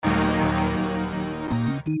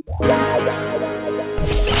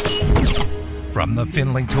From the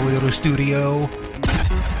Finley Toyota studio,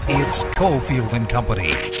 it's Cofield and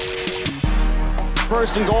Company.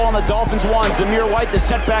 First and goal on the Dolphins 1. Zamir White, the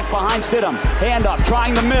setback behind Stidham. Handoff,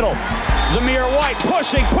 trying the middle. Zamir White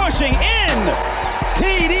pushing in.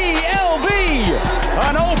 TDLV.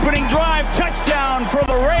 An opening drive touchdown for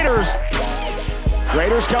the Raiders.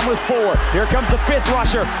 Raiders come with 4. Here comes the 5th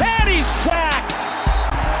rusher. And he's sacked.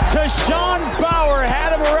 Deshaun Bauer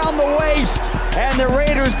had him around the waist. And the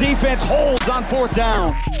Raiders defense holds on 4th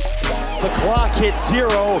down. The clock hits 0.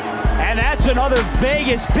 And that's another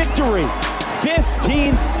Vegas victory.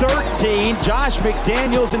 15-13. Josh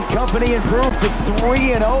McDaniels and company improved to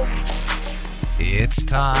 3-0. It's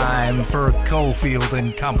time for Cofield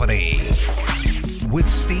and Company with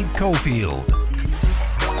Steve Cofield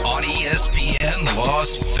on ESPN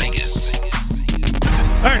Las Vegas.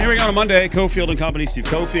 All right, here we go on Monday. Cofield and Company, Steve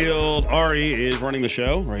Cofield. Ari is running the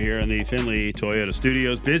show right here in the Finley Toyota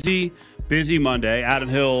studios. Busy Monday. Adam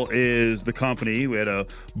Hill is the company. We had a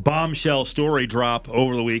bombshell story drop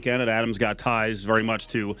over the weekend, and Adam's got ties very much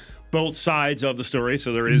to both sides of the story.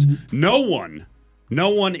 So there is no one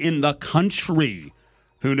in the country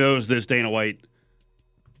who knows this Dana White,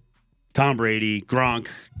 Tom Brady, Gronk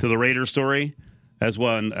to the Raiders story, as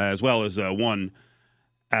well as one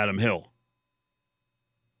Adam Hill.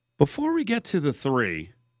 Before we get to the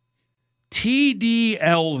 3,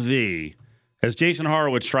 TDLV. As Jason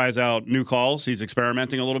Horowitz tries out new calls, he's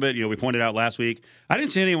experimenting a little bit. We pointed out last week. I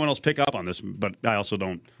didn't see anyone else pick up on this, but I also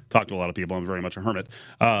don't talk to a lot of people. I'm very much a hermit.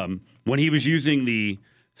 When he was using the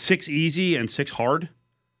 6 easy and 6 hard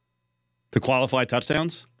to qualify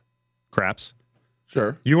touchdowns, craps.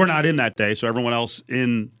 Sure. You were not in that day, so everyone else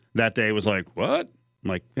in that day was like, what? I'm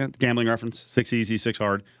like, yeah, gambling reference. 6 easy, 6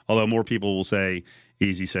 hard. Although more people will say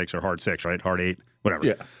easy 6 or hard 6, right? Hard 8, whatever.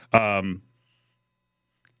 Yeah.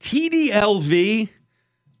 TDLV,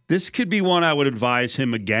 this could be one I would advise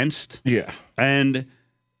him against. Yeah. And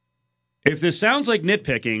if this sounds like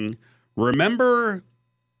nitpicking, remember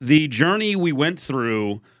the journey we went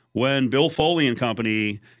through when Bill Foley and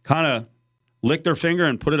company kind of licked their finger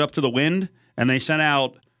and put it up to the wind, and they sent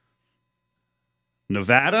out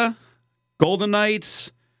Nevada, Golden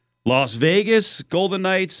Knights, Las Vegas, Golden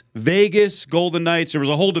Knights, Vegas, Golden Knights. There was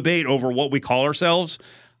a whole debate over what we call ourselves.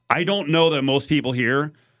 I don't know that most people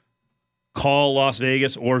here call Las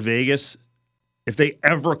Vegas or Vegas if they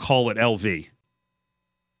ever call it LV.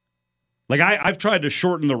 Like I've tried to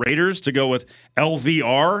shorten the Raiders to go with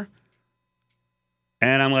LVR,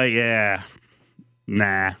 and I'm like, yeah,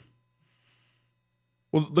 nah.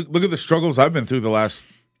 Well, look at the struggles I've been through the last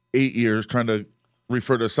 8 years trying to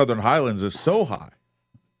refer to Southern Highlands as so high.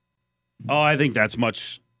 Oh, I think that's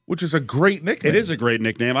much. Which is a great nickname. It is a great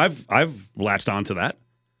nickname. I've latched onto that.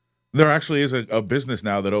 There actually is a business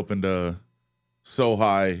now that opened a So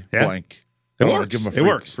High blank. It works. Give them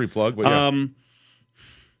a free plug. But yeah.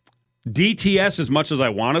 DTS, as much as I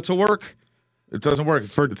want it to work, it doesn't work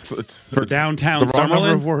for downtown the wrong Summerlin.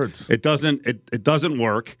 Number of words. It doesn't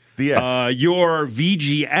work. DS. Your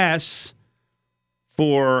VGS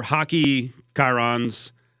for hockey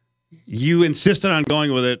chyrons, you insisted on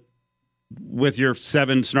going with it with your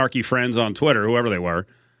 7 snarky friends on Twitter, whoever they were.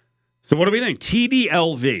 So what do we think?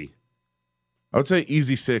 TDLV. I would say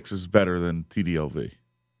Easy 6 is better than TDLV.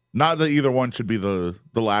 Not that either one should be the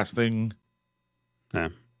last thing. Yeah.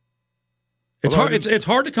 It's hard. It's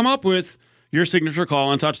hard to come up with your signature call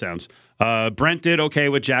on touchdowns. Brent did okay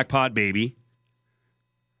with Jackpot Baby.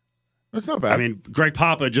 That's not bad. I mean, Greg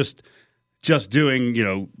Papa just doing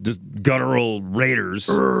just guttural Raiders.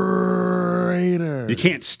 You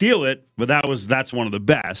can't steal it, but that's one of the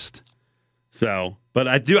best. So, but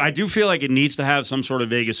I do feel like it needs to have some sort of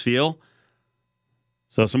Vegas feel.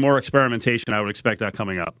 So some more experimentation, I would expect that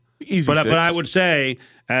coming up. Easy but 6. I would say,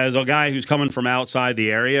 as a guy who's coming from outside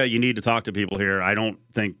the area, you need to talk to people here. I don't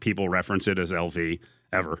think people reference it as LV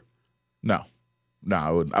ever. No,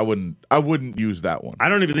 I wouldn't use that one. I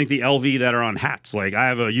don't even think the LV that are on hats. Like I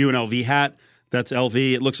have a UNLV hat that's LV.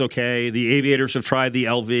 It looks okay. The Aviators have tried the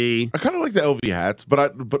LV. I kind of like the LV hats,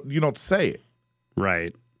 but you don't say it.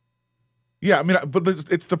 Right. Yeah, I mean, but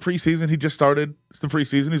it's the preseason. He just started. It's the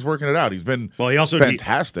preseason. He's working it out. He's been he also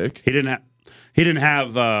fantastic. He didn't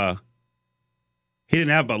have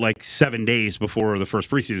but like 7 days before the first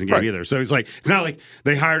preseason game either. So it's not like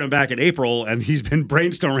they hired him back in April and he's been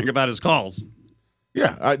brainstorming about his calls.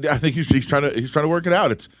 Yeah, I think he's trying to work it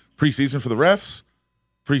out. It's preseason for the refs,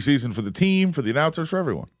 preseason for the team, for the announcers, for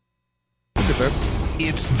everyone. Look at that.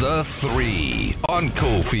 It's the 3 on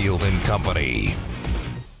Cofield and Company.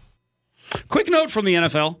 Quick note from the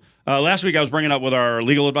NFL. Last week I was bringing up with our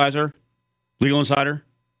legal advisor, legal insider,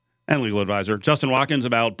 and legal advisor, Justin Watkins,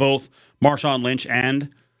 about both Marshawn Lynch and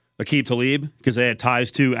Aqib Talib because they had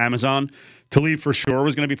ties to Amazon. Talib for sure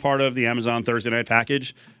was going to be part of the Amazon Thursday night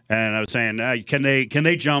package. And I was saying, can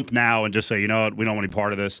they jump now and just say, you know what, we don't want any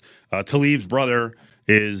part of this? Talib's brother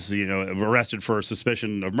is, arrested for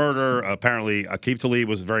suspicion of murder. Apparently, Aqib Talib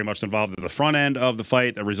was very much involved at the front end of the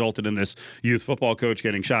fight that resulted in this youth football coach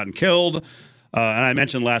getting shot and killed. And I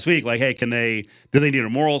mentioned last week, like, hey, do they need a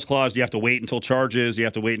morals clause? Do you have to wait until charges? Do you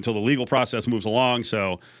have to wait until the legal process moves along?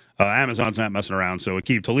 So Amazon's not messing around. So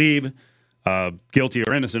Aqib Talib, guilty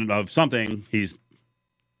or innocent of something, he's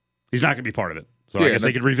not going to be part of it. So I guess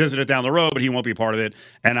they could revisit it down the road, but he won't be part of it.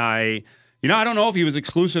 And I don't know if he was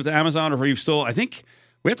exclusive to Amazon or if he was still, I think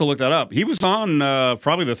we have to look that up. He was on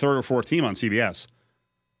probably the third or fourth team on CBS.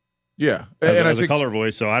 Yeah. As a color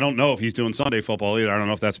voice, so I don't know if he's doing Sunday football either. I don't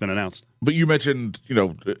know if that's been announced. But you mentioned,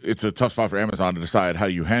 it's a tough spot for Amazon to decide how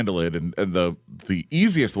you handle it, and the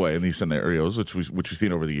easiest way in these scenarios, which we've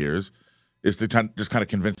seen over the years, is to just kind of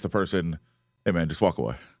convince the person, hey man, just walk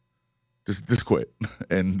away, just quit,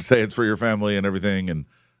 and say it's for your family and everything. And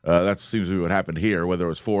that seems to be what happened here, whether it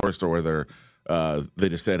was forced or whether they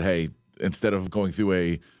just said, hey, instead of going through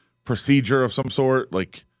a procedure of some sort,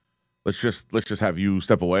 like. Let's just have you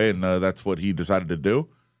step away, and that's what he decided to do,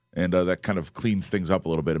 and that kind of cleans things up a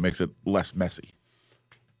little bit. It makes it less messy.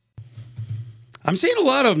 I'm seeing a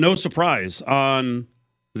lot of no surprise on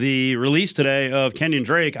the release today of Kenyon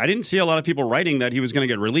Drake. I didn't see a lot of people writing that he was going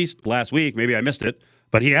to get released last week. Maybe I missed it,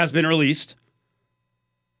 but he has been released.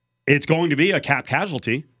 It's going to be a cap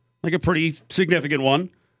casualty, like a pretty significant one,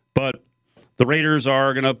 but the Raiders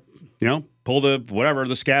are going to, pull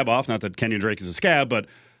the scab off. Not that Kenyon Drake is a scab, but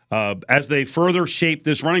as they further shape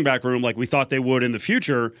this running back room like we thought they would in the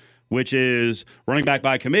future, which is running back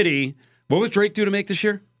by committee. What was Drake due to make this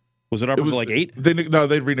year? Was it up to like 8? They'd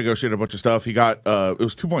renegotiated a bunch of stuff. He got it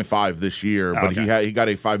was 2.5 this year, but he got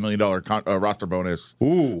a $5 million roster bonus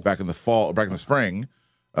back in the spring,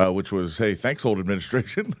 which was, hey, thanks old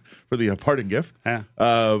administration for the parting gift. Yeah.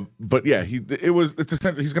 But yeah, it's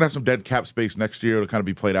essentially he's gonna have some dead cap space next year to kind of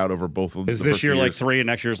be played out over both of Is this year like 3 and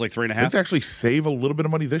next year is like 3.5? I think they actually save a little bit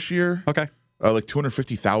of money this year. Okay. Like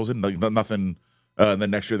 $250,000, like nothing. And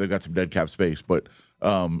then next year they've got some dead cap space. But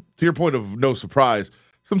to your point of no surprise,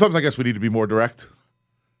 sometimes I guess we need to be more direct.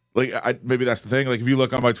 Like maybe that's the thing. Like if you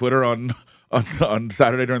look on my Twitter on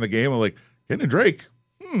Saturday during the game, I'm like, Kenyon Drake.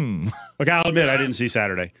 Look, I'll admit I didn't see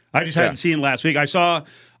Saturday. I just hadn't seen last week.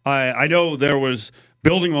 I know there was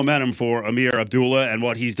building momentum for Amir Abdullah and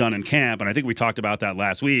what he's done in camp, and I think we talked about that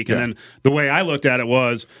last week. And then the way I looked at it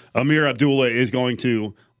was Amir Abdullah is going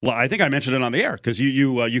to. I think I mentioned it on the air because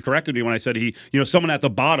you corrected me when I said someone at the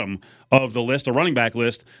bottom of the list, a running back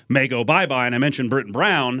list, may go bye-bye, and I mentioned Britton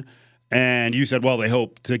Brown, and you said, well, they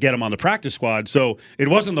hope to get him on the practice squad. So it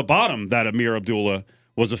wasn't the bottom that Amir Abdullah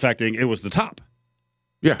was affecting; it was the top.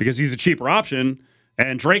 Yeah, because he's a cheaper option,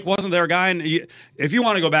 and Drake wasn't their guy. And if you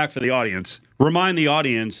want to go back for the audience, remind the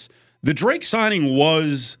audience the Drake signing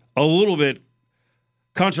was a little bit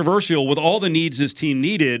controversial with all the needs this team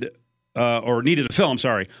needed. Or needed to fill, I'm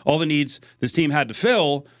sorry. All the needs this team had to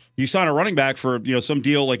fill, you sign a running back for some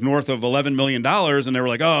deal like north of $11 million, and they were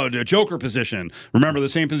like, oh, the joker position. Remember the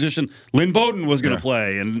same position Lynn Bowden was going to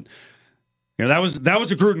play, and that was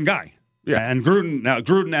a Gruden guy. Yeah, and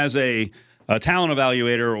Gruden as a talent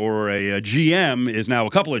evaluator or a GM is now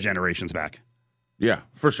a couple of generations back. Yeah,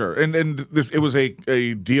 for sure. And it was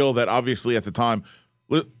a deal that obviously at the time.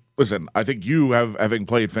 Listen, I think you having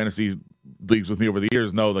played fantasy leagues with me over the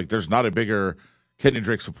years know like there's not a bigger Kenyon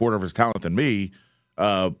Drake supporter of his talent than me,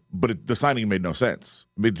 but the signing made no sense.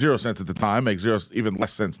 It made zero sense at the time, makes even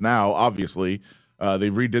less sense now. Obviously, they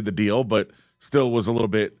redid the deal, but still was a little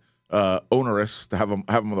bit onerous to have him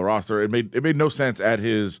on the roster. It made no sense at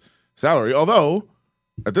his salary. Although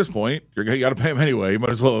at this point you got to pay him anyway. You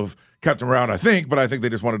might as well have kept him around, I think. But I think they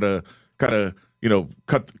just wanted to kind of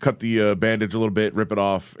cut the bandage a little bit, rip it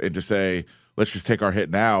off, and just say let's just take our hit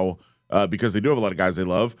now. Because they do have a lot of guys they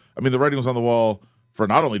love. I mean, the writing was on the wall for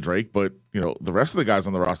not only Drake, but the rest of the guys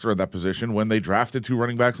on the roster in that position when they drafted 2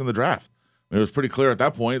 running backs in the draft. I mean, it was pretty clear at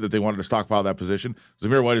that point that they wanted to stockpile that position.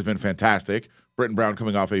 Zamir White has been fantastic. Britton Brown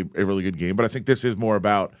coming off a really good game. But I think this is more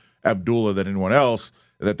about Abdullah than anyone else,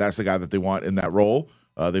 that's the guy that they want in that role.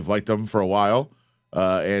 They've liked him for a while.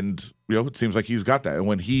 And it seems like he's got that. And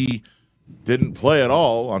when he didn't play at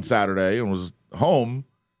all on Saturday and was home,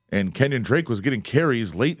 and Kenyon Drake was getting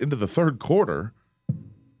carries late into the third quarter,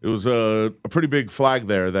 it was a pretty big flag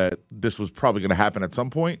there that this was probably going to happen at some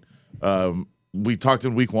point. We talked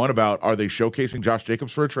in week 1 about are they showcasing Josh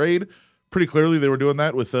Jacobs for a trade? Pretty clearly they were doing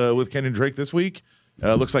that with Kenyon Drake this week.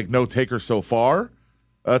 Looks like no takers so far.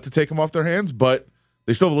 to take him off their hands, but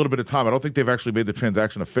they still have a little bit of time. I don't think they've actually made the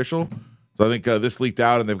transaction official. So I think this leaked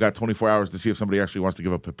out, and they've got 24 hours to see if somebody actually wants to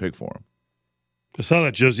give up a pick for him. I saw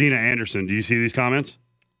that Josina Anderson. Do you see these comments?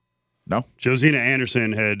 No. Josina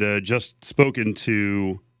Anderson had just spoken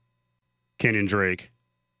to Kenyon Drake,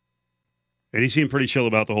 and he seemed pretty chill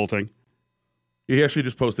about the whole thing. He actually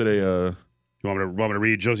just posted a... You want me to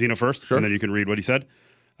read Josina first? Sure. And then you can read what he said?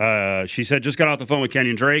 She said, just got off the phone with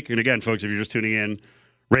Kenyon Drake. And again, folks, if you're just tuning in,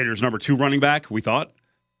 Raiders number 2 running back, we thought,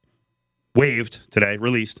 waived today,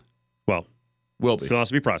 released. Well, will be. Still has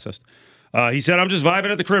to be processed. He said, I'm just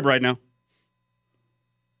vibing at the crib right now.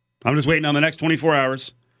 I'm just waiting on the next 24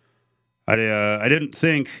 hours. I didn't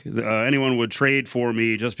think anyone would trade for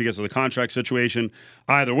me just because of the contract situation.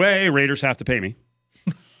 Either way, Raiders have to pay me.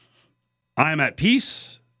 I'm at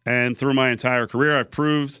peace, and through my entire career, I've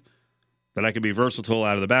proved that I can be versatile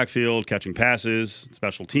out of the backfield, catching passes,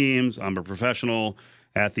 special teams. I'm a professional.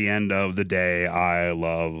 At the end of the day, I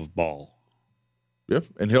love ball. Yep,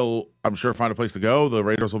 and he'll, I'm sure, find a place to go. The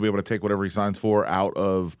Raiders will be able to take whatever he signs for out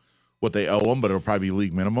of what they owe him, but it'll probably be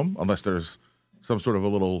league minimum unless there's some sort of a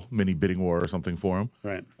little mini bidding war or something for him.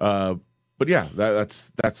 Right. But yeah,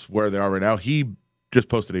 that's where they are right now. He just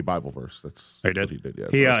posted a Bible verse. That's he did. What he did.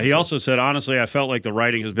 Yeah. He also said, honestly, I felt like the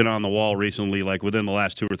writing has been on the wall recently, like within the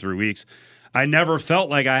last 2 or 3 weeks. I never felt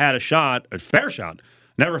like I had a fair shot.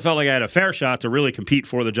 Never felt like I had a fair shot to really compete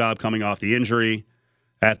for the job coming off the injury.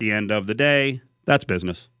 At the end of the day, that's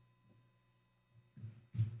business.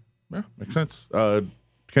 Yeah, makes sense.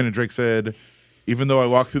 Kenyon Drake said, even though I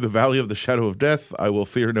walk through the valley of the shadow of death, I will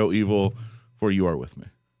fear no evil, for you are with me.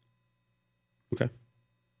 Okay. I'm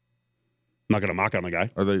not going to mock on the guy.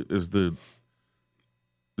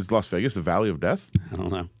 Is Las Vegas the valley of death? I don't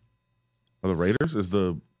know. Are the Raiders? Is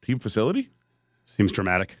the team facility? Seems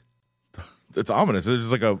dramatic. It's ominous.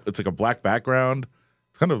 It's like a black background.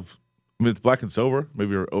 It's kind of, I mean, it's black and silver.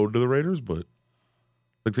 Maybe you're owed to the Raiders, but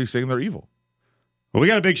like they're saying they're evil. Well, we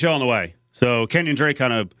got a big show on the way. So Kenyon Drake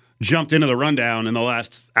kind of jumped into the rundown in the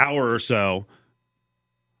last hour or so.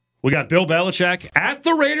 We got Bill Belichick at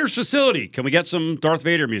the Raiders facility. Can we get some Darth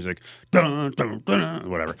Vader music? Dun, dun, dun,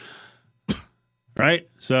 whatever. Right?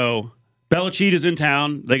 So Belichick is in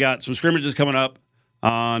town. They got some scrimmages coming up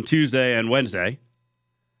on Tuesday and Wednesday.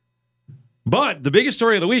 But the biggest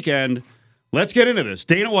story of the weekend, let's get into this.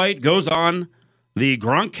 Dana White goes on the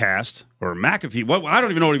Gronkcast, or McAfee. I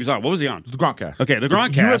don't even know what he was on. What was he on? The Gronkcast. Okay, the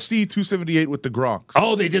Gronkcast. UFC 278 with the Gronks.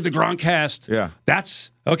 Oh, they did the Gronkcast. Yeah.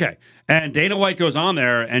 That's, okay. And Dana White goes on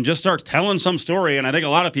there and just starts telling some story, and I think a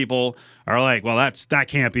lot of people are like, well, that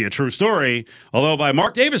can't be a true story. Although by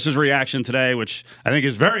Mark Davis's reaction today, which I think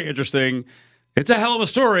is very interesting, it's a hell of a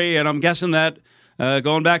story, and I'm guessing that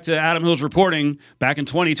going back to Adam Hill's reporting back in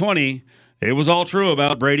 2020, it was all true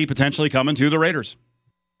about Brady potentially coming to the Raiders.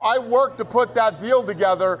 I worked to put that deal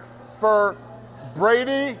together for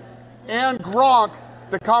Brady and Gronk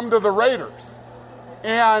to come to the Raiders.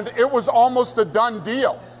 And it was almost a done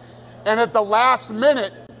deal. And at the last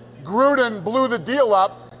minute, Gruden blew the deal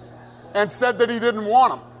up and said that he didn't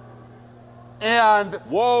want him. And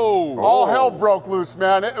all hell broke loose,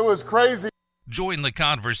 man. It was crazy. Join the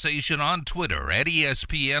conversation on Twitter at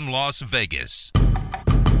ESPN Las Vegas.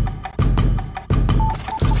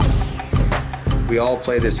 We all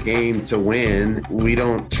play this game to win. We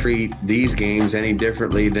don't treat these games any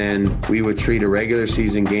differently than we would treat a regular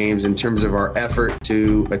season games in terms of our effort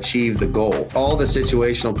to achieve the goal. All the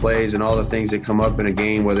situational plays and all the things that come up in a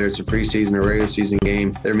game, whether it's a preseason or regular season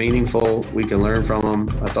game, they're meaningful. We can learn from them.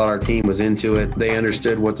 I thought our team was into it. They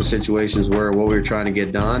understood what the situations were, what we were trying to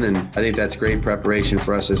get done, and I think that's great preparation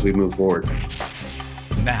for us as we move forward.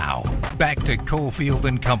 Now, back to Cofield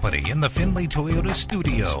and Company in the Findlay Toyota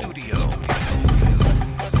studio.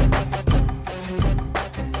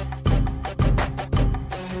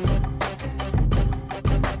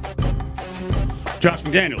 Josh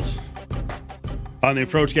McDaniels on the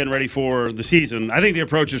approach getting ready for the season. I think the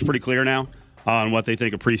approach is pretty clear now on what they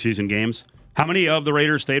think of preseason games. How many of the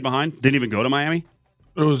Raiders stayed behind? Didn't even go to Miami?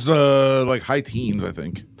 It was like high teens, I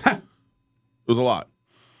think. It was a lot.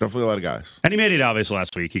 Definitely a lot of guys. And he made it obvious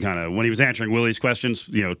last week. He kind of, when he was answering Willie's questions,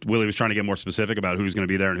 Willie was trying to get more specific about who's going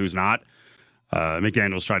to be there and who's not.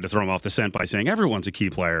 McDaniels tried to throw him off the scent by saying everyone's a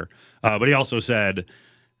key player. But he also said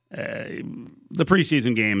the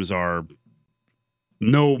preseason games are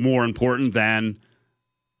no more important than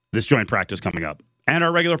this joint practice coming up and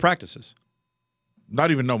our regular practices. Not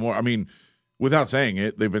even no more. I mean, without saying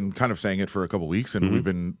it, they've been kind of saying it for a couple weeks, and we've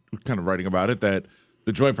been kind of writing about it, that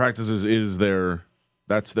the joint practices is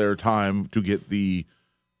that's their time to get the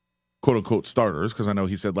quote-unquote starters, because I know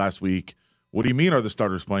he said last week What do you mean are the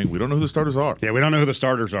starters playing? We don't know who the starters are. Yeah, we don't know who the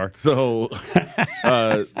starters are. So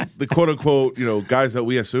the quote-unquote, guys that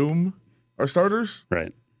we assume are starters,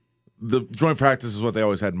 Right. the joint practice is what they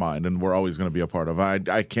always had in mind, and we're always going to be a part of.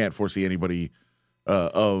 I can't foresee anybody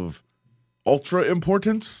of ultra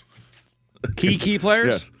importance. Key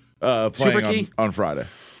players? Yes. Super Playing key? on Friday.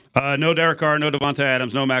 No Derek Carr, no Devontae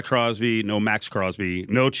Adams, no Max Crosby,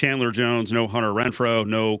 no Chandler Jones, no Hunter Renfrow,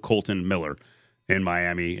 no Colton Miller in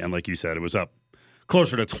Miami. And like you said, it was up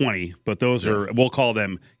closer to 20, but those are, we'll call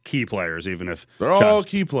them key players, even if They're all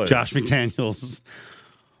key players. Josh McDaniels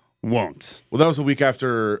won't. Well, that was the week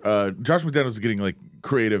after Josh McDaniels was getting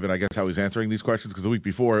creative, and I guess how he's answering these questions, because the week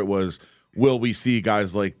before it was, will we see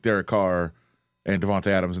guys like Derek Carr and Devontae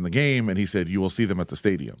Adams in the game? And he said, you will see them at the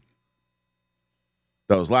stadium.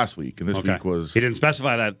 That was last week, and this week was... He didn't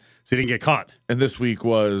specify that, so he didn't get caught. And this week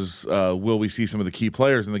was, will we see some of the key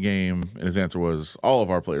players in the game? And his answer was, all of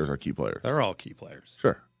our players are key players. They're all key players.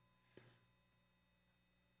 Sure.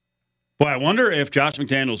 Boy, I wonder if Josh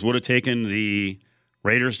McDaniels would have taken the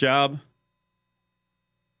Raiders job,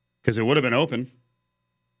 because it would have been open.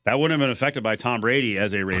 That wouldn't have been affected by Tom Brady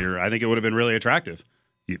as a Raider. I think it would have been really attractive.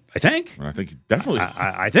 I think. And I think he definitely...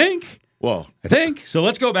 I think. Well... I think. So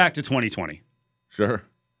let's go back to 2020. Sure.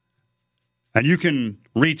 And you can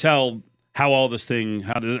retell how all this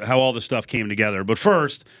stuff came together. But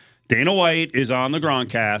first, Dana White is on the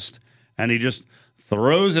Gronkcast, and he just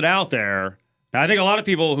throws it out there. Now, I think a lot of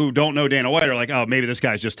people who don't know Dana White are like, oh, maybe this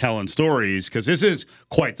guy's just telling stories, because this is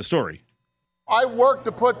quite the story. I worked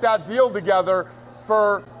to put that deal together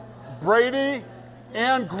for Brady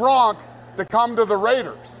and Gronk to come to the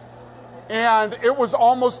Raiders. And it was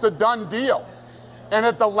almost a done deal. And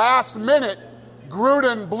at the last minute,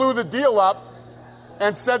 Gruden blew the deal up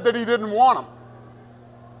and said that he didn't want him.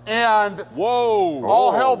 And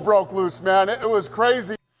all hell broke loose, man. It was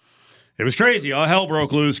crazy. It was crazy. All hell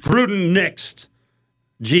broke loose. Gruden nixed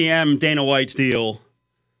GM Dana White's deal.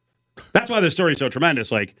 That's why this story is so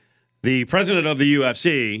tremendous. Like, the president of the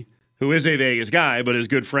UFC, who is a Vegas guy, but is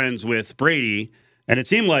good friends with Brady, and it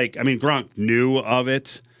seemed like, Gronk knew of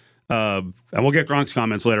it, and we'll get Gronk's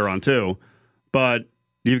comments later on too, but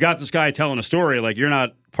you've got this guy telling a story like, you're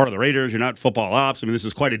not part of the Raiders, you're not football ops. This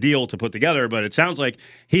is quite a deal to put together, but it sounds like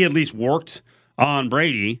he at least worked on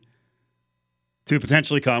Brady to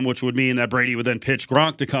potentially come, which would mean that Brady would then pitch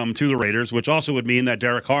Gronk to come to the Raiders, which also would mean that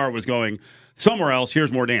Derek Carr was going somewhere else.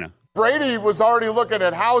 Here's more Dana. Brady was already looking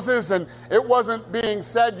at houses, and it wasn't being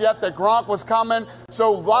said yet that Gronk was coming.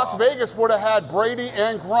 So Las Vegas would have had Brady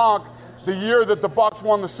and Gronk the year that the Bucs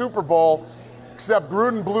won the Super Bowl, except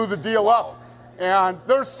Gruden blew the deal up. And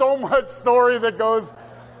there's so much story that goes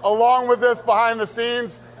along with this behind the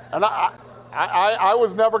scenes, and I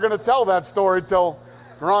was never going to tell that story till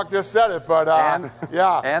Gronk just said it, but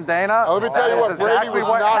yeah. And Dana, let me tell you what, Brady was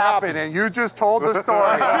not happy. And you just told the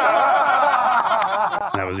story.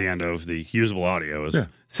 That was the end of the usable audio.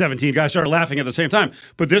 17 guys started laughing at the same time.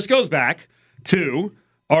 But this goes back to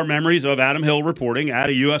our memories of Adam Hill reporting at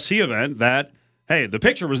a UFC event that, hey, the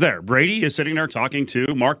picture was there. Brady is sitting there talking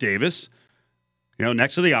to Mark Davis,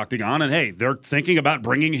 next to the octagon, and hey, they're thinking about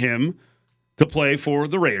bringing him to play for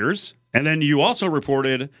the Raiders. And then you also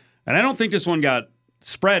reported, and I don't think this one got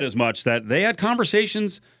spread as much, that they had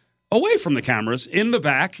conversations away from the cameras in the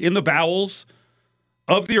back, in the bowels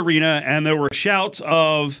of the arena, and there were shouts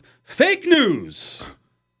of fake news.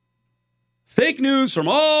 Fake news from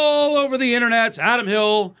all over the internet. Adam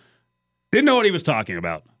Hill didn't know what he was talking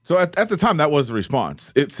about. So at the time, that was the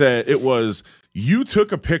response. It said, you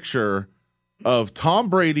took a picture of Tom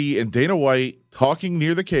Brady and Dana White talking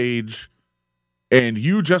near the cage, and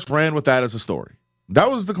you just ran with that as a story.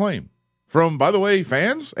 That was the claim from, by the way,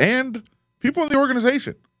 fans and people in the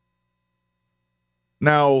organization.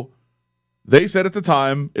 Now, they said at the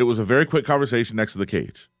time it was a very quick conversation next to the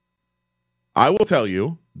cage. I will tell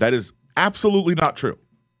you that is absolutely not true.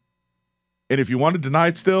 And if you want to deny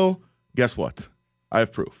it still, guess what? I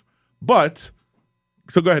have proof. But,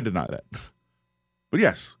 so go ahead and deny that. But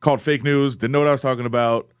yes, called fake news, didn't know what I was talking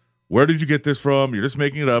about. Where did you get this from? You're just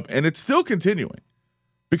making it up. And it's still continuing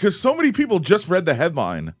because so many people just read the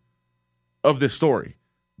headline of this story.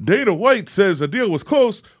 Dana White says a deal was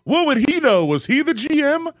close. What would he know? Was he the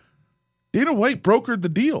GM? Dana White brokered the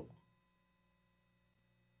deal.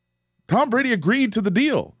 Tom Brady agreed to the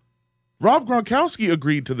deal. Rob Gronkowski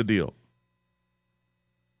agreed to the deal.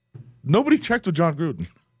 Nobody checked with John Gruden.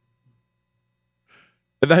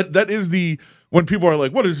 That is when people are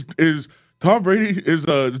like, what is Tom Brady, is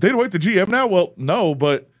Dana White the GM now? Well, no,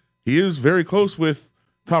 but he is very close with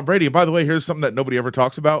Tom Brady. And by the way, here's something that nobody ever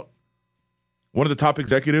talks about. One of the top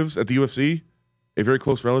executives at the UFC a very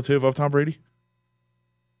close relative of Tom Brady?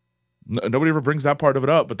 Nobody ever brings that part of it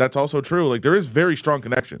up, but that's also true. Like, there is very strong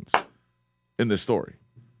connections in this story.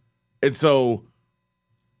 And so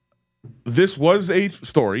this was a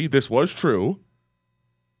story. This was true.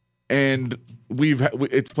 And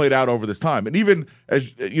it's played out over this time. And even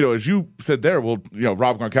as you said there, Rob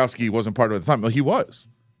Gronkowski wasn't part of it at the time. Well, he was.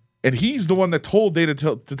 And he's the one that told Dana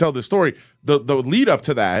to tell this story. The lead up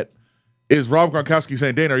to that is Rob Gronkowski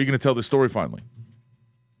saying, Dana, are you going to tell this story finally?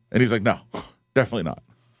 And he's like, no, definitely not.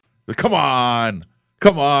 Like, come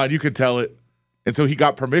on, you can tell it. And so he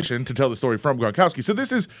got permission to tell the story from Gronkowski. So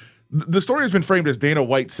the story has been framed as Dana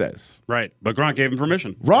White says. Right, but Gronk gave him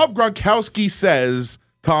permission. Rob Gronkowski says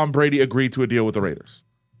Tom Brady agreed to a deal with the Raiders.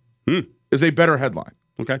 Is a better headline.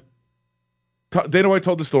 Okay. Dana White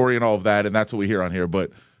told the story and all of that, and that's what we hear on here.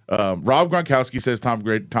 But Rob Gronkowski says Tom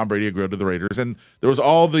Brady agreed to the Raiders. And there was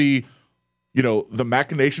all the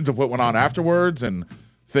machinations of what went on afterwards and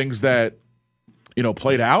things that,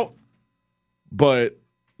 played out. But,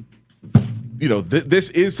 this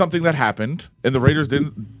is something that happened, and the Raiders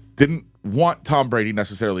didn't want Tom Brady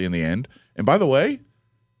necessarily in the end. And by the way,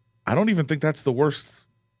 I don't even think that's the worst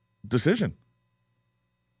decision.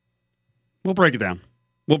 We'll break it down.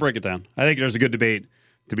 I think there's a good debate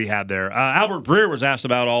to be had there. Albert Breer was asked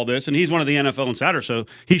about all this, and he's one of the NFL insiders, so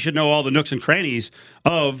he should know all the nooks and crannies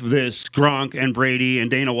of this Gronk and Brady and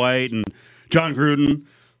Dana White and John Gruden,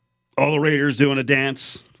 all the Raiders doing a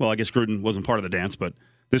dance. Well, I guess Gruden wasn't part of the dance, but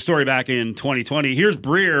this story back in 2020. Here's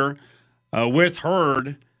Breer with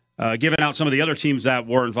Hurd giving out some of the other teams that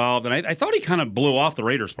were involved, and I thought he kind of blew off the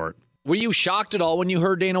Raiders part. Were you shocked at all when you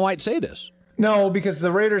heard Dana White say this? No, because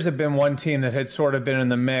the Raiders have been one team that had sort of been in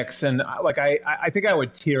the mix. And I think I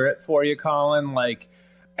would tier it for you, Colin. Like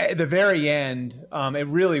at the very end, it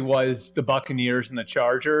really was the Buccaneers and the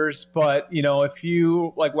Chargers. But, if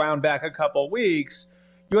you wound back a couple weeks,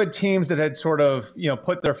 you had teams that had sort of,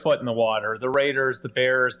 put their foot in the water. The Raiders, the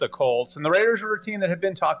Bears, the Colts. And the Raiders were a team that had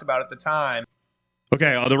been talked about at the time.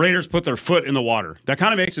 Okay, the Raiders put their foot in the water. That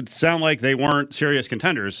kind of makes it sound like they weren't serious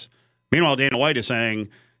contenders. Meanwhile, Dana White is saying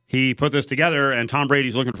he put this together, and Tom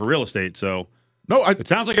Brady's looking for real estate. So it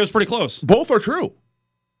sounds like it was pretty close. Both are true.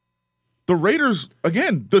 The Raiders,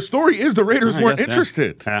 again, the story is the Raiders weren't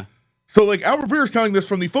interested. Yeah. So, Albert Breer is telling this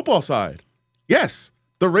from the football side. Yes,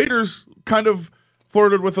 the Raiders kind of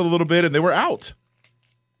flirted with it a little bit, and they were out.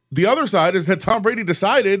 The other side is that Tom Brady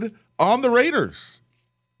decided on the Raiders.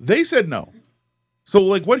 They said no. So,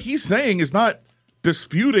 what he's saying is not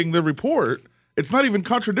disputing the report. It's not even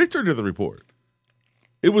contradictory to the report.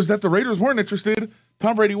 It was that the Raiders weren't interested.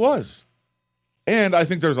 Tom Brady was. And I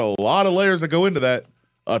think there's a lot of layers that go into that.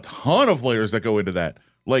 A ton of layers that go into that.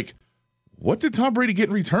 What did Tom Brady get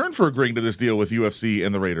in return for agreeing to this deal with UFC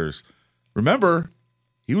and the Raiders? Remember,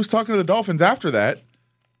 he was talking to the Dolphins after that,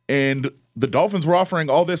 and the Dolphins were offering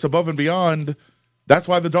all this above and beyond. That's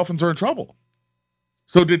why the Dolphins are in trouble.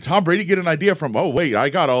 So did Tom Brady get an idea from, oh, wait, I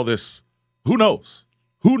got all this? Who knows?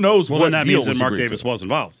 Who knows what then that deal means that was Mark agreed Davis to? was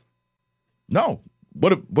involved. No.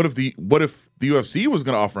 What if the UFC was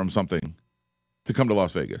going to offer him something to come to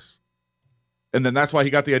Las Vegas? And then that's why he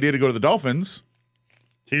got the idea to go to the Dolphins.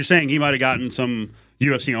 So you're saying he might have gotten some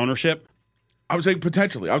UFC ownership? I was saying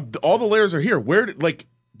potentially. All the layers are here.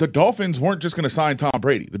 The Dolphins weren't just going to sign Tom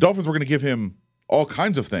Brady. The Dolphins were going to give him all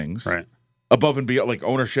kinds of things, right, above and beyond,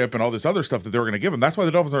 ownership and all this other stuff that they were going to give him. That's why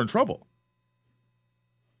the Dolphins are in trouble.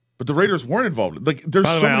 But the Raiders weren't involved. There's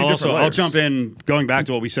so many different layers. I'll jump in, going back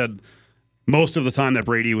to what we said most of the time that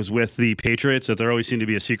Brady was with the Patriots, that there always seemed to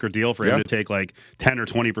be a secret deal for him to take 10 or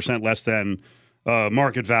 20% less than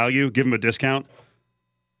market value, give him a discount.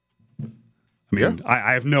 I mean,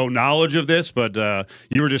 I have no knowledge of this, but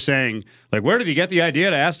you were just saying, where did he get the idea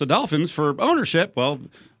to ask the Dolphins for ownership? Well,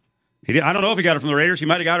 I don't know if he got it from the Raiders. He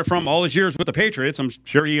might have got it from all his years with the Patriots. I'm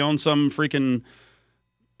sure he owns some freaking,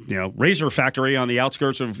 razor factory on the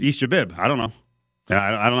outskirts of East Jabib. I don't know.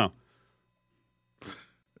 I don't know.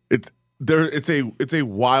 It's a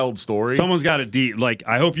wild story. Someone's got a deep,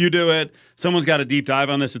 I hope you do it. Someone's got a deep dive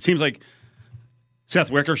on this. It seems like Seth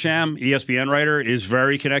Wickersham, ESPN writer, is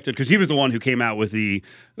very connected because he was the one who came out with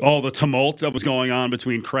all the tumult that was going on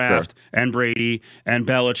between Kraft and Brady and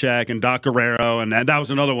Belichick and Doc Guerrero, and that was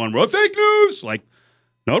another one. Well, fake news.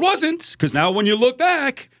 No, it wasn't, because now when you look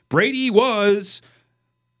back, Brady was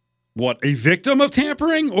a victim of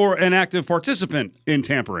tampering or an active participant in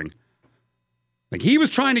tampering? He was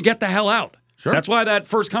trying to get the hell out. Sure. That's why that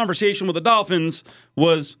first conversation with the Dolphins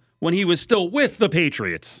was when he was still with the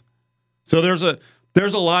Patriots. So there's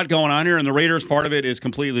a lot going on here, and the Raiders part of it is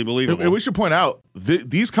completely believable. And we should point out,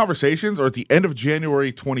 these conversations are at the end of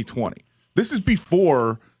January 2020. This is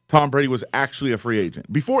before Tom Brady was actually a free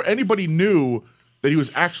agent, before anybody knew that he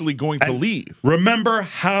was actually going to leave. Remember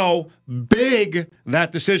how big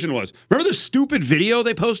that decision was. Remember the stupid video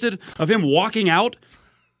they posted of him walking out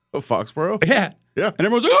of Foxborough? Yeah. And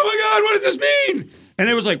everyone's like, oh my God, what does this mean? And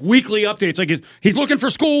it was like weekly updates. Like he's looking for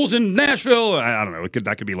schools in Nashville. I don't know.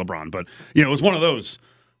 That could be LeBron. But, it was one of those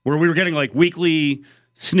where we were getting like weekly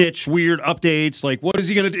snitch weird updates. Like, what is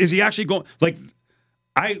he going to, is he actually going, like,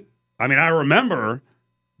 I remember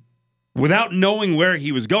without knowing where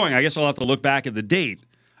he was going, I guess I'll have to look back at the date.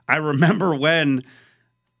 I remember when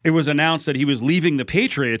it was announced that he was leaving the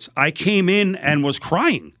Patriots, I came in and was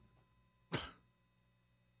crying.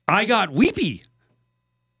 I got weepy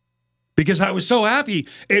because I was so happy.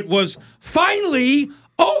 It was finally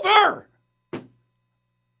over.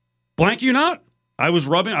 Blank you not? I was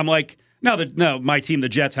rubbing. I'm like, no, my team, the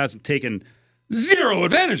Jets, hasn't taken zero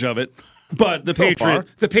advantage of it. But the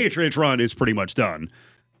Patriots run is pretty much done.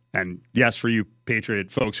 And yes, for you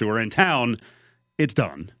Patriot folks who are in town, it's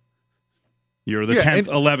done. You're the 10th,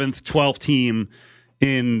 11th, 12th team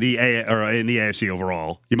in the AFC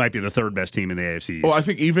overall. You might be the third best team in the AFC. Well, I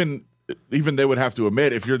think even they would have to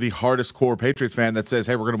admit, if you're the hardest core Patriots fan that says,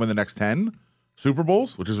 hey, we're going to win the next 10 Super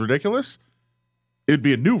Bowls, which is ridiculous, it'd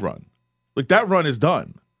be a new run. Like, that run is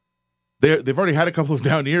done. They've already had a couple of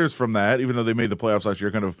down years from that, even though they made the playoffs last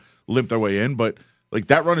year, kind of limped their way in. But, like,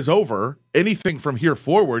 that run is over. Anything from here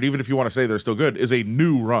forward, even if you want to say they're still good, is a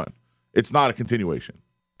new run. It's not a continuation.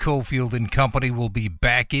 Cofield and Company will be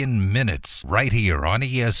back in minutes right here on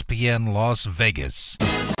ESPN Las Vegas.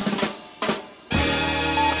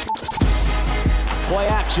 Play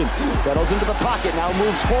action. Settles into the pocket. Now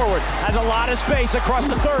moves forward. Has a lot of space across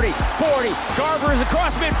the 30, 40. Garber is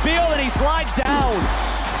across midfield and he slides down.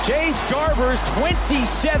 Chase Garber's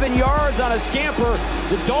 27 yards on a scamper.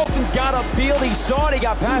 The Dolphins got upfield. He saw it. He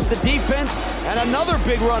got past the defense. And another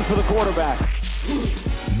big run for the quarterback.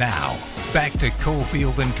 Now, back to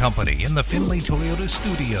Cofield and Company in the Findlay Toyota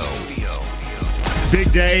studio.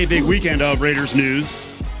 Big day, big weekend of Raiders news.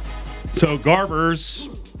 So Garber's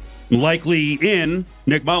likely in.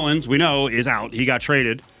 Nick Mullins, we know, is out. He got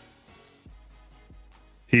traded.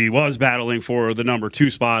 He was battling for the number 2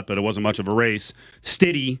 spot, but it wasn't much of a race.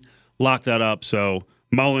 Stiddy locked that up, so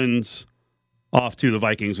Mullins off to the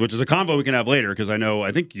Vikings, which is a convo we can have later, because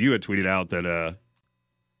I think you had tweeted out that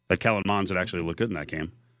Kellen Mond had actually looked good in that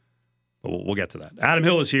game. But we'll get to that. Adam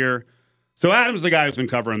Hill is here. So Adam's the guy who's been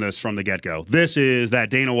covering this from the get-go. This is that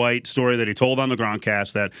Dana White story that he told on the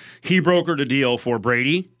Gronkcast, that he brokered a deal for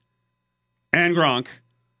Brady and Gronk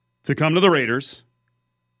to come to the Raiders.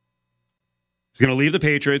 He's going to leave the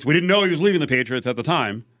Patriots. We didn't know he was leaving the Patriots at the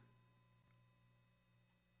time,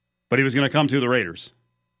 but he was going to come to the Raiders.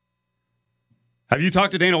 Have you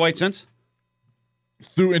talked to Dana White since?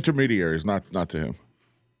 Through intermediaries, not to him.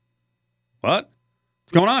 What?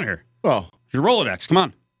 What's going on here? Well, your Rolodex. Come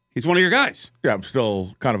on. He's one of your guys. Yeah, I'm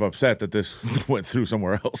still kind of upset that this went through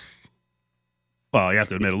somewhere else. Well, you have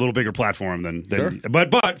to admit, a little bigger platform than sure.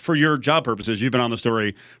 But for your job purposes, you've been on the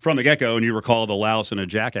story from the get-go, and you were called a louse and a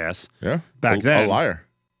jackass. Yeah, back then. A liar.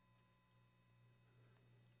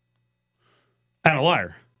 And a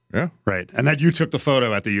liar. Yeah. Right. And that you took the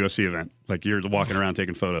photo at the UFC event. Like, you're walking around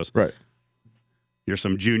taking photos. Right. You're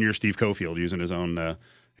some junior Steve Cofield using his own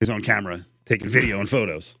camera, taking video and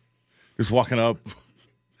photos. Just walking up.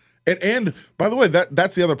 And by the way,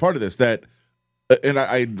 that's the other part of this, that, and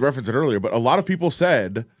I referenced it earlier, but a lot of people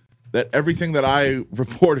said that everything that I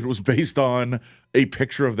reported was based on a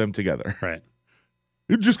picture of them together. Right.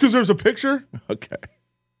 Just because there's a picture? Okay.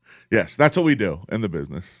 Yes, that's what we do in the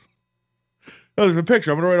business. Oh, there's a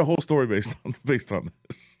picture. I'm going to write a whole story based on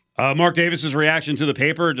this. Mark Davis's reaction to the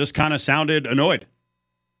paper just kind of sounded annoyed.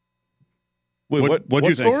 Wait, what do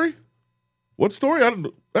you think? Story? What story? I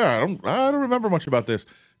don't remember much about this.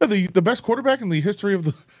 The best quarterback in the history of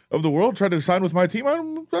the world tried to sign with my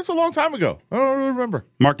team. That's a long time ago. I don't really remember.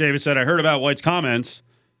 Mark Davis said, I heard about White's comments.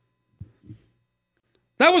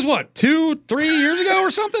 That was what, 2-3 years ago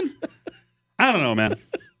or something? I don't know, man.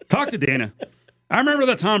 Talk to Dana. I remember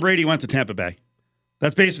that Tom Brady went to Tampa Bay.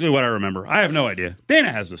 That's basically what I remember. I have no idea.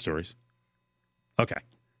 Dana has the stories. Okay.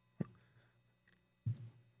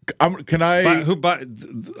 Can I?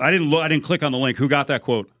 I didn't click on the link. Who got that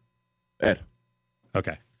quote? Ed.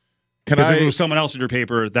 Okay. Because if it was someone else in your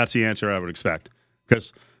paper, that's the answer I would expect.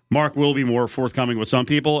 Because Mark will be more forthcoming with some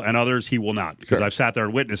people, and others he will not. Because I've sat there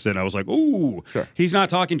and witnessed it, and I was like, ooh, he's not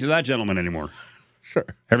talking to that gentleman anymore. Sure.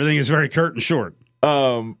 Everything is very curt and short.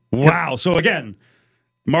 Wow. So again,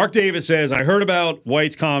 Mark Davis says, I heard about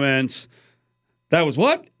White's comments. That was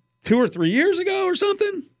what? 2 or 3 years ago or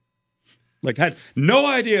something? Like, had no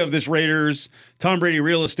idea of this Raiders, Tom Brady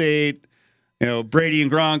real estate, Brady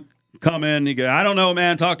and Gronk come in. You go, I don't know,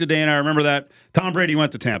 man. Talk to Dana. I remember that Tom Brady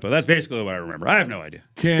went to Tampa. That's basically what I remember. I have no idea.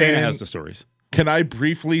 Dana has the stories. Can I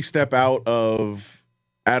briefly step out of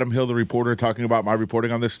Adam Hill, the reporter, talking about my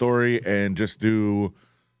reporting on this story and just do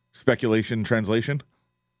speculation translation?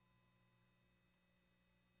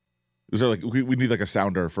 Is there like we need like a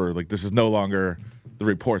sounder for like this is no longer the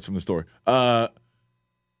reports from the story.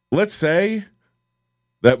 Let's say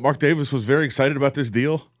that Mark Davis was very excited about this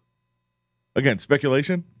deal. Again,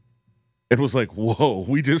 speculation. It was like, whoa,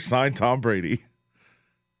 we just signed Tom Brady.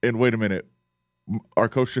 And wait a minute. Our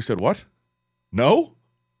coach just said, what? No?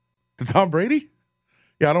 To Tom Brady?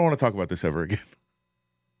 Yeah, I don't want to talk about this ever again.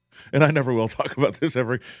 And I never will talk about this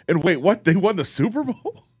ever again. And wait, what? They won the Super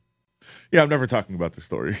Bowl? Yeah, I'm never talking about this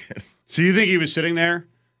story again. So you think he was sitting there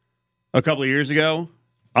a couple of years ago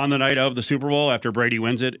on the night of the Super Bowl after Brady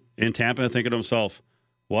wins it in Tampa thinking to himself,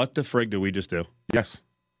 what the frig did we just do? Yes.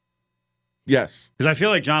 Yes. Because I feel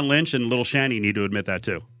like John Lynch and Little Shanny need to admit that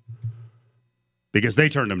too. Because they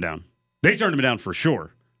turned him down. They turned him down for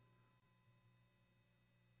sure.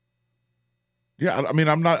 Yeah, I mean,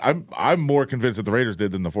 I'm more convinced that the Raiders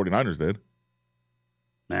did than the 49ers did.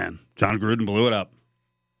 Man, John Gruden blew it up.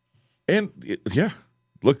 And yeah,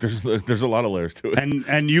 look, there's a lot of layers to it.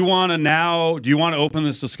 And you want to now? Do you want to open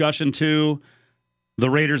this discussion to the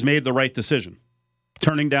Raiders made the right decision,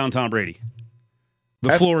 turning down Tom Brady?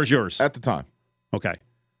 The floor is yours at the time. Okay,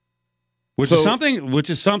 which is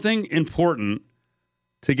something important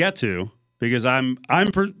to get to because I'm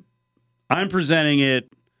presenting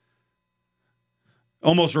it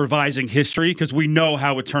almost revising history because we know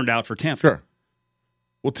how it turned out for Tampa. Sure.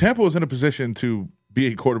 Well, Tampa was in a position to be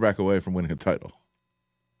a quarterback away from winning a title.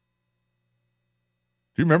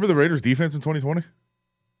 Do you remember the Raiders' defense in 2020?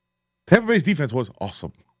 Tampa Bay's defense was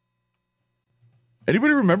awesome.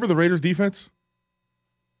 Anybody remember the Raiders' defense?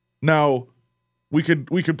 Now, we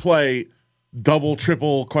could play double,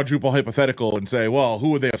 triple, quadruple hypothetical and say, well, who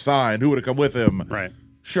would they have signed? Who would have come with him? Right.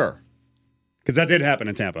 Sure. Because that did happen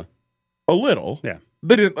in Tampa. A little. Yeah.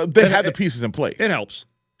 They didn't. They had the pieces in place. It helps.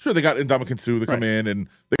 Sure, they got Ndamukong Suh to come in, and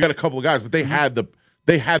they got a couple of guys, but they had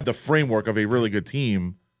the framework of a really good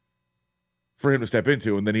team for him to step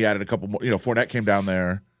into, and then he added a couple more. Fournette came down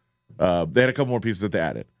there. They had a couple more pieces that they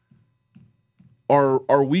added.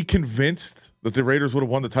 Are we convinced that the Raiders would have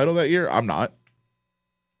won the title that year? I'm not.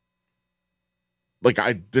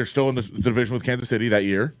 They're still in the division with Kansas City that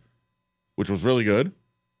year, which was really good.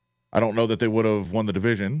 I don't know that they would have won the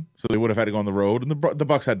division, so they would have had to go on the road, and the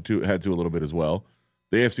Bucs had to a little bit as well.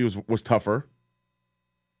 The AFC was tougher.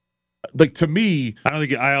 Like, to me, I don't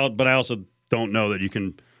think but I also don't know that you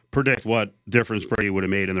can predict what difference Brady would have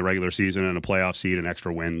made in the regular season and a playoff seed and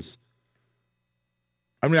extra wins.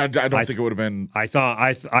 I mean, I don't think it would have been.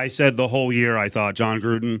 I said the whole year I thought John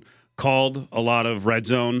Gruden called a lot of red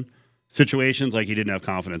zone situations like he didn't have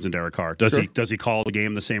confidence in Derek Carr. Does he call the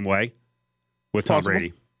game the same way with Tom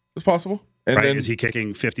Brady? It's possible. And right? then, is he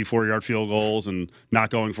kicking 54-yard field goals and not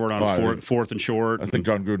going for it on fourth and short? I think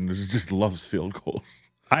John Gruden just loves field goals.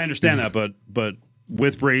 I understand that, but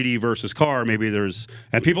with Brady versus Carr, maybe there's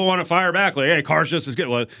 – and people want to fire back like, hey, Carr's just as good.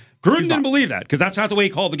 Well, Gruden didn't believe that because that's not the way he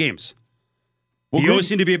called the games. Well, he always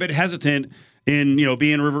seemed to be a bit hesitant in,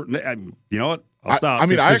 being River – you know what? I'll stop. I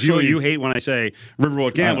mean, you hate when I say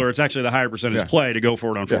Riverboat Gambler. It's actually the higher percentage play to go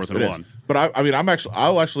for it on fourth and one. But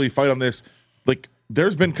I'll actually fight on this. Like,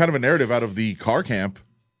 there's been kind of a narrative out of the Carr camp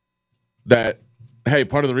that, hey,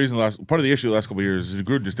 part of the issue the last couple of years is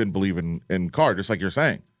Gruden just didn't believe in Carr, just like you're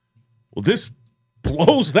saying. Well, this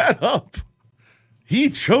blows that up. He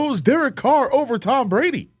chose Derek Carr over Tom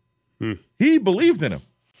Brady. He believed in him.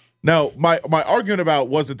 Now, my argument about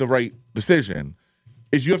was it the right decision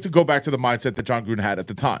is you have to go back to the mindset that John Gruden had at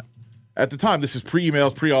the time. At the time, this is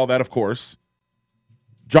pre-emails, pre-all that, of course.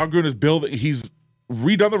 John Gruden he's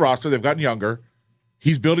redone the roster. They've gotten younger.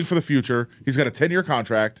 He's building for the future. He's got a 10-year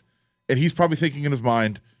contract, and he's probably thinking in his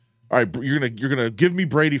mind, all right, you're gonna give me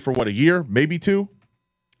Brady for what, a year, maybe two?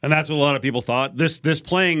 And that's what a lot of people thought. This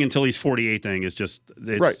playing until he's 48 thing is just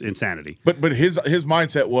insanity. But his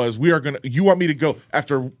mindset was you want me to go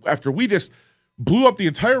after we just blew up the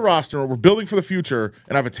entire roster and we're building for the future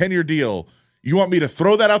and I have a 10-year deal, you want me to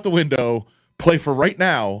throw that out the window, play for right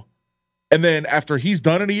now, and then after he's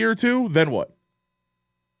done in a year or two, then what?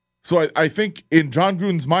 So I think in John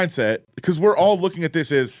Gruden's mindset, because we're all looking at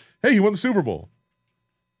this as, hey, he won the Super Bowl.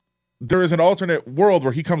 There is an alternate world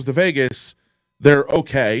where he comes to Vegas, they're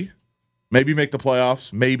okay, maybe make the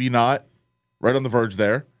playoffs, maybe not, right on the verge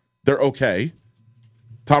there. They're okay.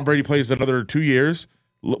 Tom Brady plays another 2 years.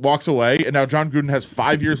 walks away, and now John Gruden has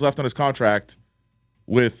 5 years left on his contract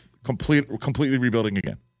with completely rebuilding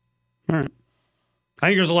again. All right. I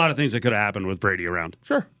think there's a lot of things that could have happened with Brady around.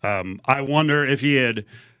 Sure. I wonder if they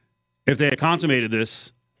had consummated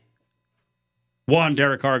this. One,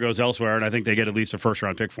 Derek Carr goes elsewhere, and I think they get at least a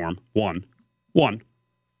first-round pick for him. One.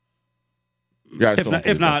 Yeah.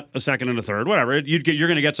 If not a second and a third, whatever. You're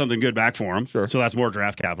going to get something good back for him. Sure. So that's more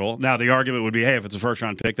draft capital. Now the argument would be, hey, if it's a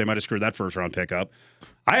first-round pick, they might have screwed that first-round pick up.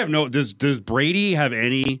 I have no. Does Brady have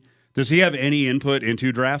any? Does he have any input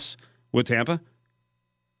into drafts with Tampa?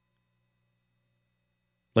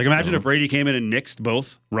 Like, imagine if Brady came in and nixed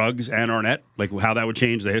both Ruggs and Arnett, like how that would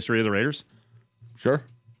change the history of the Raiders. Sure.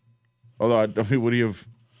 Although, I mean, would he have?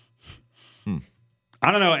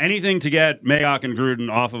 I don't know, anything to get Mayock and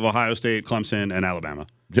Gruden off of Ohio State, Clemson, and Alabama.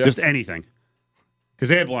 Yeah. Just anything. Because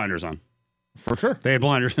they had blinders on. For sure. They had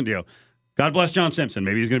blinders on. God bless John Simpson.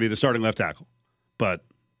 Maybe he's going to be the starting left tackle. But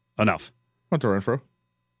enough. Hunter Renfrow.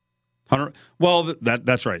 Well,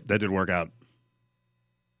 that's right. That did work out.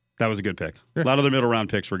 That was a good pick. Yeah. A lot of the middle round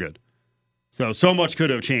picks were good. So much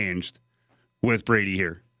could have changed with Brady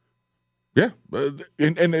here. Yeah, and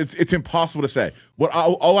it's impossible to say.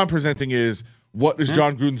 All I'm presenting is what is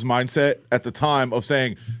John Gruden's mindset at the time of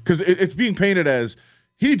saying, because it's being painted as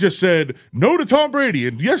he just said no to Tom Brady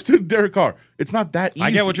and yes to Derek Carr. It's not that easy.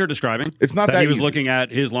 I get what you're describing. It's not that he was easy. Looking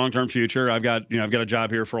at his long-term future. I've got a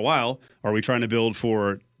job here for a while. Are we trying to build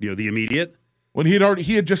for the immediate? When he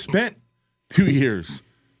had just spent 2 years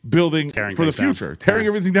building for the future, tearing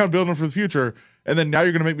everything down, building for the future, and then now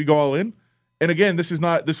you're going to make me go all in. And again, this was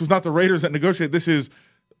not the Raiders that negotiated. This is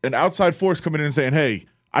an outside force coming in and saying, "Hey,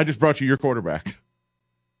 I just brought you your quarterback."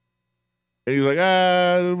 And he's like,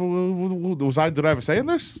 did I have a say in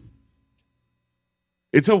this?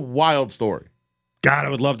 It's a wild story. God, I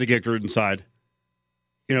would love to get Gruden's side.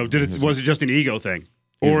 Was it just an ego thing?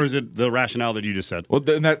 Or is it the rationale that you just said? Well,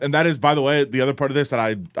 and that is, by the way, the other part of this that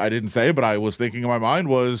I didn't say, but I was thinking in my mind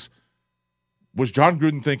was John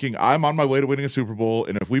Gruden thinking, I'm on my way to winning a Super Bowl,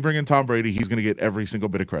 and if we bring in Tom Brady, he's going to get every single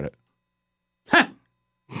bit of credit.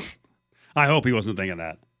 I hope he wasn't thinking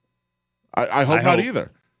that. I hope not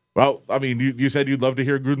either. Well, I mean, you said you'd love to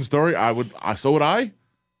hear Gruden's story. So would I.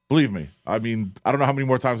 Believe me. I mean, I don't know how many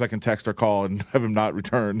more times I can text or call and have him not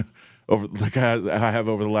return over like I have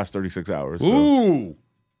over the last 36 hours. So. Ooh.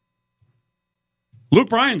 Luke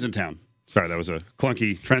Bryan's in town. Sorry, that was a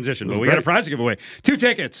clunky transition, but we got a prize to give away. 2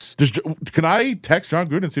 tickets. Can I text John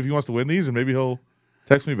Gruden and see if he wants to win these, and maybe he'll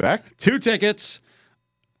text me back? 2 tickets.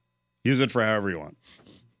 Use it for however you want.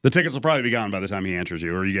 The tickets will probably be gone by the time he answers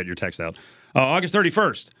you or you get your text out. August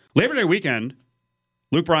 31st, Labor Day weekend,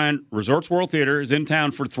 Luke Bryan, Resorts World Theater, is in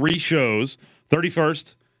town for 3 shows.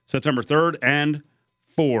 31st, September 3rd, and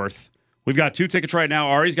 4th. We've got 2 tickets right now.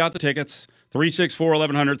 Ari's got the tickets.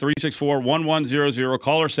 364-1100, 364-1100,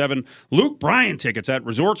 caller 7. Luke Bryan tickets at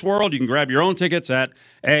Resorts World. You can grab your own tickets at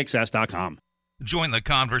AXS.com. Join the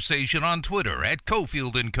conversation on Twitter at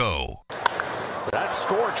Cofield & Co. That's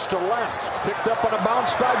scorched to left. Picked up on a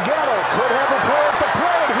bounce by Gallo. Could have a play at the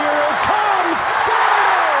plate. Here it comes. There it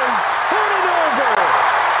is. Hit it over.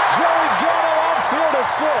 Joey Gallo outfield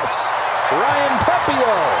assist. Ryan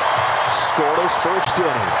Pepio scored his first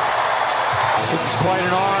inning. This is quite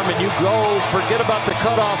an arm, and you go, forget about the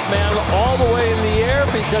cutoff man, all the way in the air,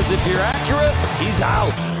 because if you're accurate, he's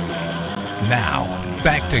out. Now,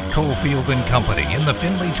 back to Cofield & Company in the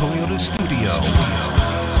Findlay Toyota studio.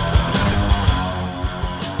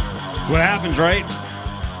 What happens, right?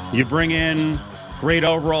 You bring in great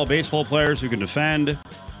overall baseball players who can defend.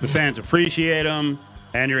 The fans appreciate them,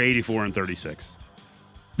 and you're 84-36.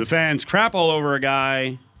 The fans crap all over a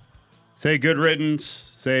guy, say good riddance,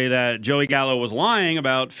 say that Joey Gallo was lying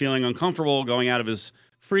about feeling uncomfortable going out of his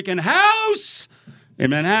freaking house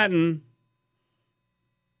in Manhattan,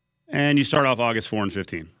 and you start off August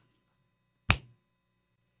 4-15.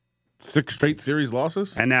 6 straight series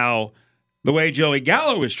losses? And now the way Joey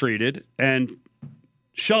Gallo is treated and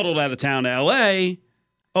shuttled out of town to L.A.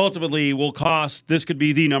 ultimately will cost, this could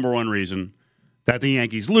be the number one reason that the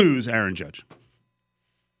Yankees lose Aaron Judge.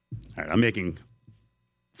 All right, I'm making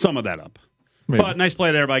some of that up. Maybe. But nice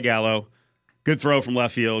play there by Gallo. Good throw from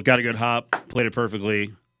left field. Got a good hop. Played it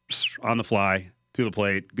perfectly. On the fly. To the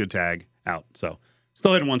plate. Good tag. Out. So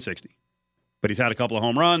still hitting 160. But he's had a couple of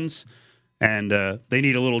home runs. And they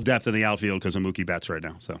need a little depth in the outfield because of Mookie Betts right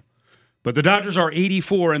now. So, but the Dodgers are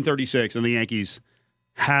 84-36, and the Yankees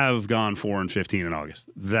have gone 4-15 in August.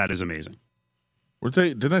 That is amazing.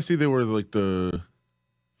 Didn't I see they were like the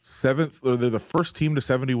 7th, or they're the first team to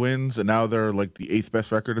 70 wins, and now they're like the 8th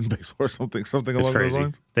best record in baseball or something along those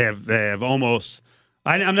lines? They have almost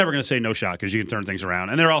I'm never going to say no shot because you can turn things around,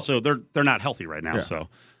 and they're not healthy right now. Yeah. So,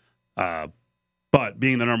 but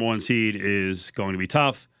being the number 1 seed is going to be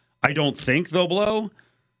tough. I don't think they'll blow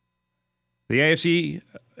the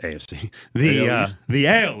the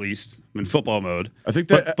AL East in football mode. I think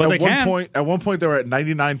that at one point they were at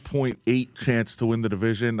 99.8 chance to win the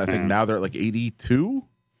division. I think now they're at like 82.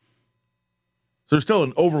 So they're still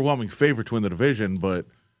an overwhelming favorite to win the division, but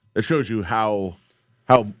it shows you how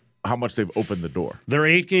much they've opened the door. They're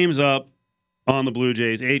 8 games up on the Blue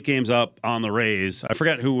Jays, 8 games up on the Rays. I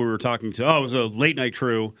forget who we were talking to. Oh, it was a late night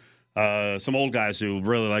crew. Some old guys who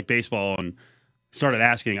really like baseball and started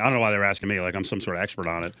asking. I don't know why they were asking me, like I'm some sort of expert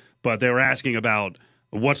on it, but they were asking about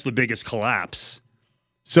what's the biggest collapse.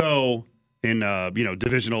 So in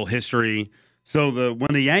divisional history, so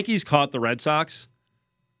when the Yankees caught the Red Sox,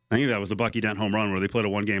 I think that was the Bucky Dent home run where they played a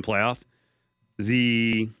 1-game playoff.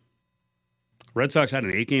 The Red Sox had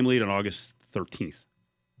an 8-game lead on August 13th.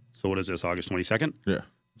 So what is this, August 22nd? Yeah.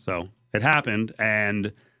 So it happened,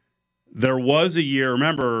 and there was a year,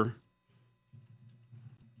 remember,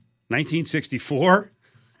 1964?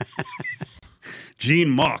 Gene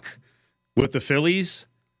Muck with the Phillies.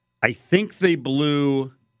 I think they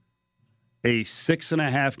blew a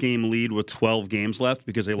 6.5-game lead with 12 games left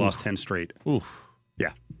because they lost 10 straight. Oof.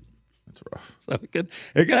 Yeah. That's rough. So it could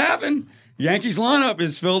happen. Yankees lineup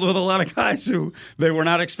is filled with a lot of guys who they were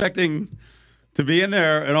not expecting to be in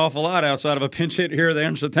there an awful lot outside of a pinch hit here or there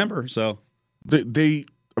in September. So they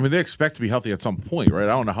expect to be healthy at some point, right? I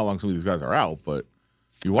don't know how long some of these guys are out, but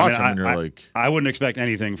you watch them and you're like, I wouldn't expect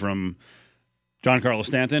anything from Giancarlo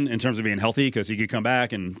Stanton in terms of being healthy because he could come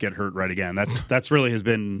back and get hurt right again. That's really has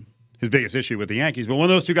been his biggest issue with the Yankees. But when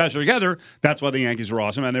those two guys are together, that's why the Yankees were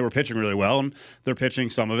awesome, and they were pitching really well, and their pitching,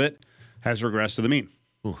 some of it, has regressed to the mean.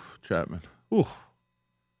 Ooh, Chapman. Ooh.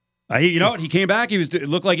 You know what? He came back. It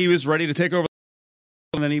looked like he was ready to take over,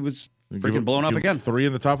 and then he was freaking blown up again. 3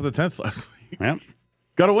 in the top of the 10th last week. Yeah.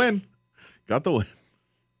 Got to win. Got the win.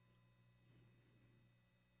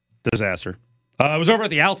 Disaster. I was over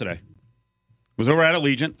at the Owl today. Was over at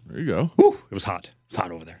Allegiant. There you go. Whew, it was hot. It was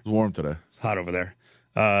hot over there. It was warm today. It's hot over there.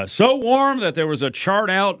 So warm that there was a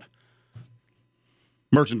charred out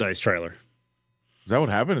merchandise trailer. Is that what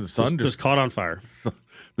happened? The sun just caught on fire.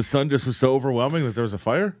 The sun just was so overwhelming that there was a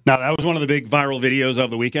fire? Now, that was one of the big viral videos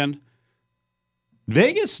of the weekend.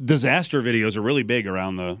 Vegas disaster videos are really big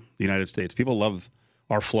around the United States. People love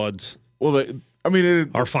our floods. Well,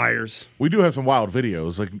 our fires. We do have some wild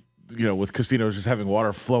videos, like, with casinos just having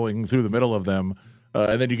water flowing through the middle of them.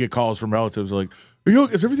 And then you get calls from relatives like,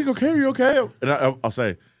 is everything okay? Are you okay? And I'll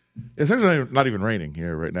say, it's actually not even raining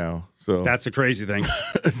here right now. So that's a crazy thing.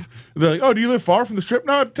 They're like, oh, do you live far from the Strip?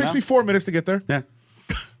 No, it takes me 4 minutes to get there. Yeah.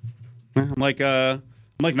 I'm like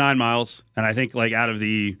 9 miles. And I think out of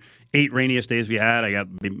the 8 rainiest days we had, I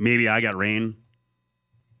got rain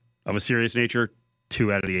of a serious nature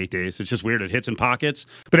 2 out of the 8 days. It's just weird. It hits in pockets.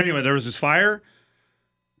 But anyway, there was this fire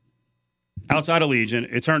outside of Legion.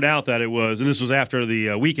 It turned out that it was, and this was after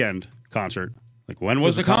the weekend concert. When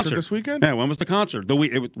was the concert? This weekend? Yeah, when was the concert?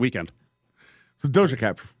 Weekend. It's a Doja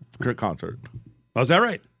Cat concert. Oh, is that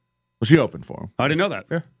right? Well, she opened for him. I didn't know that.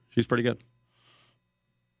 Yeah. She's pretty good.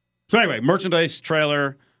 So anyway, merchandise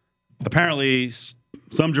trailer. Apparently,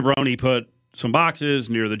 some jabroni put some boxes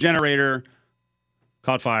near the generator,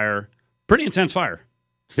 caught fire. Pretty intense fire.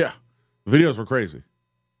 Yeah. The videos were crazy.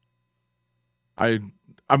 I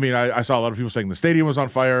saw a lot of people saying the stadium was on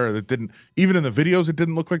fire. Even in the videos, it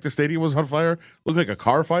didn't look like the stadium was on fire. It looked like a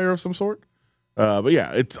car fire of some sort. But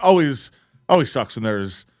yeah, it's always sucks when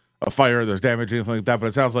there's a fire, there's damage, anything like that. But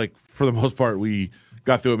it sounds like for the most part, we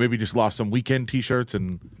got through it. Maybe just lost some weekend T-shirts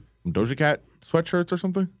and some Doja Cat sweatshirts or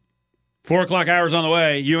something. 4 o'clock hours on the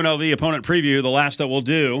way. UNLV opponent preview, the last that we'll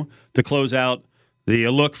do to close out the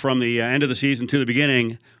look from the end of the season to the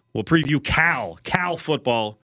beginning. We'll preview Cal football